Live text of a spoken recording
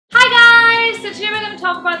today we're going to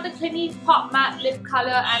talk about the Clinique Pop Matte Lip Color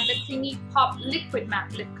and the Clinique Pop Liquid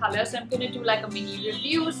Matte Lip Color. So I'm going to do like a mini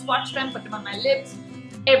review, swatch them, put them on my lips,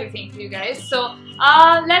 everything for you guys. So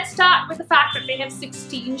let's start with the fact that they have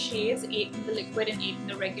 16 shades, 8 in the liquid and 8 in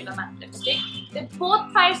the regular matte lipstick. They're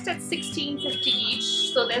both priced at $16.50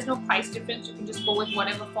 each, so there's no price difference. You can just go with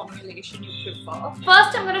whatever formulation you prefer.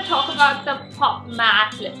 First, I'm going to talk about the Pop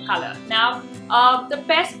Matte Lip Color. Now, the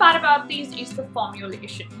best part about these is the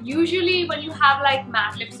formulation. Usually when you have like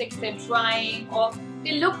matte lipsticks, they're drying or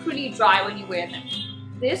they look really dry when you wear them.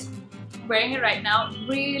 This, wearing it right now,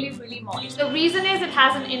 really moist. The reason is it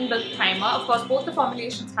has an inbuilt primer. Of course, both the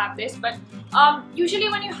formulations have this, but usually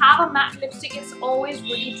when you have a matte lipstick, it's always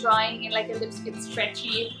really drying and like your lips get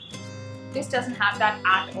stretchy. This doesn't have that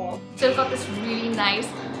at all. Still got this really nice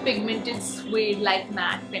pigmented suede-like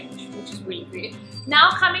matte finish, which is really great.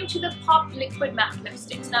 Now coming to the Pop Liquid Matte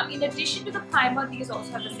Lipsticks. Now in addition to the primer, these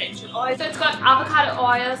also have essential oils. So it's got avocado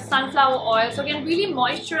oil, sunflower oil, so again really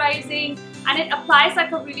moisturizing, and it applies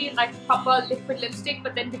like a really like proper liquid lipstick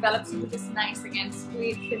but then develops into this nice again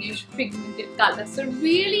suede finish pigmented color. So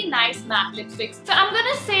really nice matte lipsticks. So I'm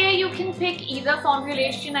gonna say you can pick either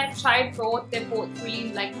formulation. I've tried both. They're both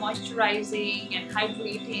really like moisturizing and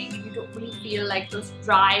hydrating, and you don't really feel like those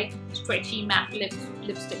dry stretchy matte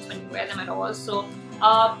lipsticks when you wear them at all. So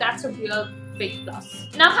that's a real big plus.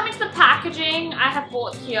 Now coming to the packaging, I have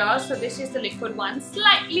both here. So this is the liquid one,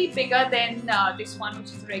 slightly bigger than this one, which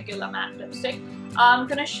is the regular matte lipstick. I'm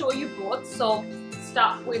gonna show you both. So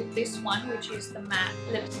start with this one, which is the matte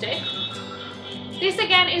lipstick. This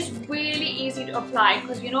again is really easy to apply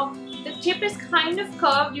because you know the tip is kind of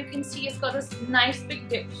curved. You can see it's got this nice big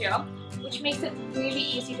dip here, which makes it really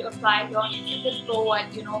easy to apply here. You can go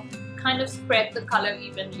and you know kind of spread the color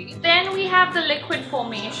evenly. Then we have the liquid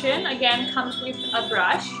formation. Again, comes with a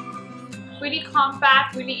brush. Really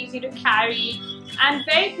compact, really easy to carry, and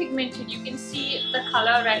very pigmented. You can see the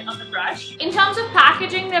color right on the brush. In terms of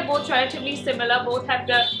packaging, they're both relatively similar. Both have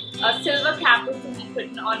the silver cap with Clinique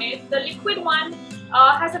written on it. The liquid one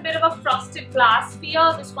has a bit of a frosted glass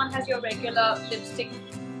feel. This one has your regular lipstick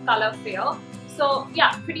color feel. So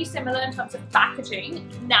yeah, pretty similar in terms of packaging.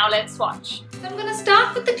 Now let's swatch. So I'm going to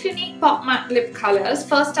start with the Clinique Pop Matte Lip Colors.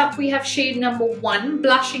 First up we have shade number 1,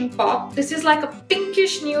 Blushing Pop. This is like a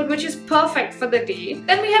pinkish nude which is perfect for the day.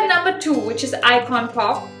 Then we have number 2, which is Icon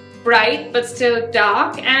Pop. Bright but still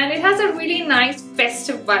dark, and it has a really nice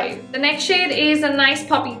festive vibe. The next shade is a nice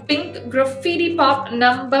poppy pink, Graffiti Pop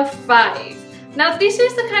number 5. Now this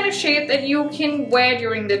is the kind of shade that you can wear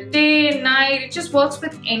during the day, night. It just works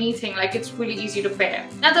with anything, like it's really easy to pair.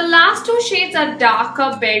 Now the last 2 shades are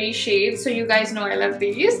darker berry shades, so you guys know I love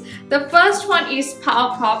these. The first one is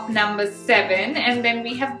Power Pop number 7, and then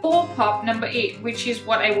we have Bow Pop number 8, which is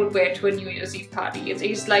what I would wear to a New Year's Eve party.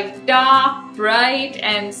 It's like dark, bright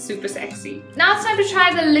and super sexy. Now it's time to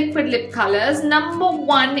try the liquid lip colors. Number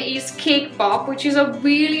 1 is Cake Pop, which is a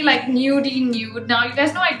really like nudie nude. Now you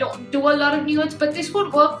guys know I don't do a lot of nude, but this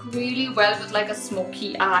would work really well with like a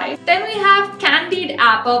smoky eye. Then we have Candied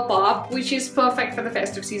Apple Pop, which is perfect for the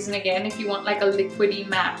festive season again if you want like a liquidy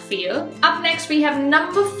matte feel. Up next we have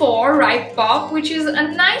number 4, Ripe Pop, which is a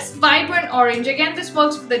nice vibrant orange. Again, this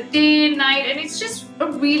works for the day, night, and it's just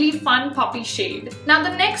a really fun poppy shade. Now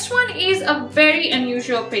the next one is a very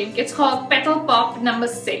unusual pink. It's called Petal Pop number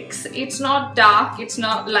 6. It's not dark, it's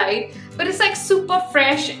not light, but it's like super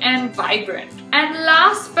fresh and vibrant. And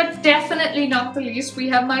last but definitely not the least, we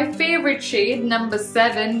have my favorite shade, number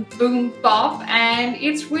 7, Boom Pop, and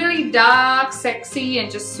it's really dark, sexy and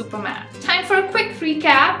just super matte. Time for a quick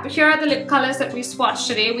recap. Here are the lip colors that we swatched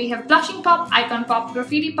today. We have Blushing Pop, Icon Pop,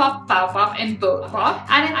 Graffiti Pop, Power Pop and Bow Pop.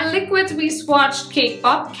 And in the liquids we swatched Cake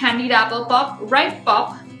Pop, Candied Apple Pop, Ripe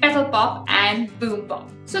Pop, Petal Pop and Boom Pop.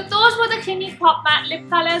 So those were the Clinique Pop Matte Lip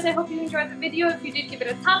Colors. I hope you enjoyed the video. If you did, give it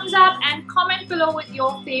a thumbs up and comment below with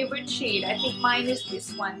your favorite shade. I think mine is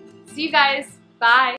this one. See you guys. Bye.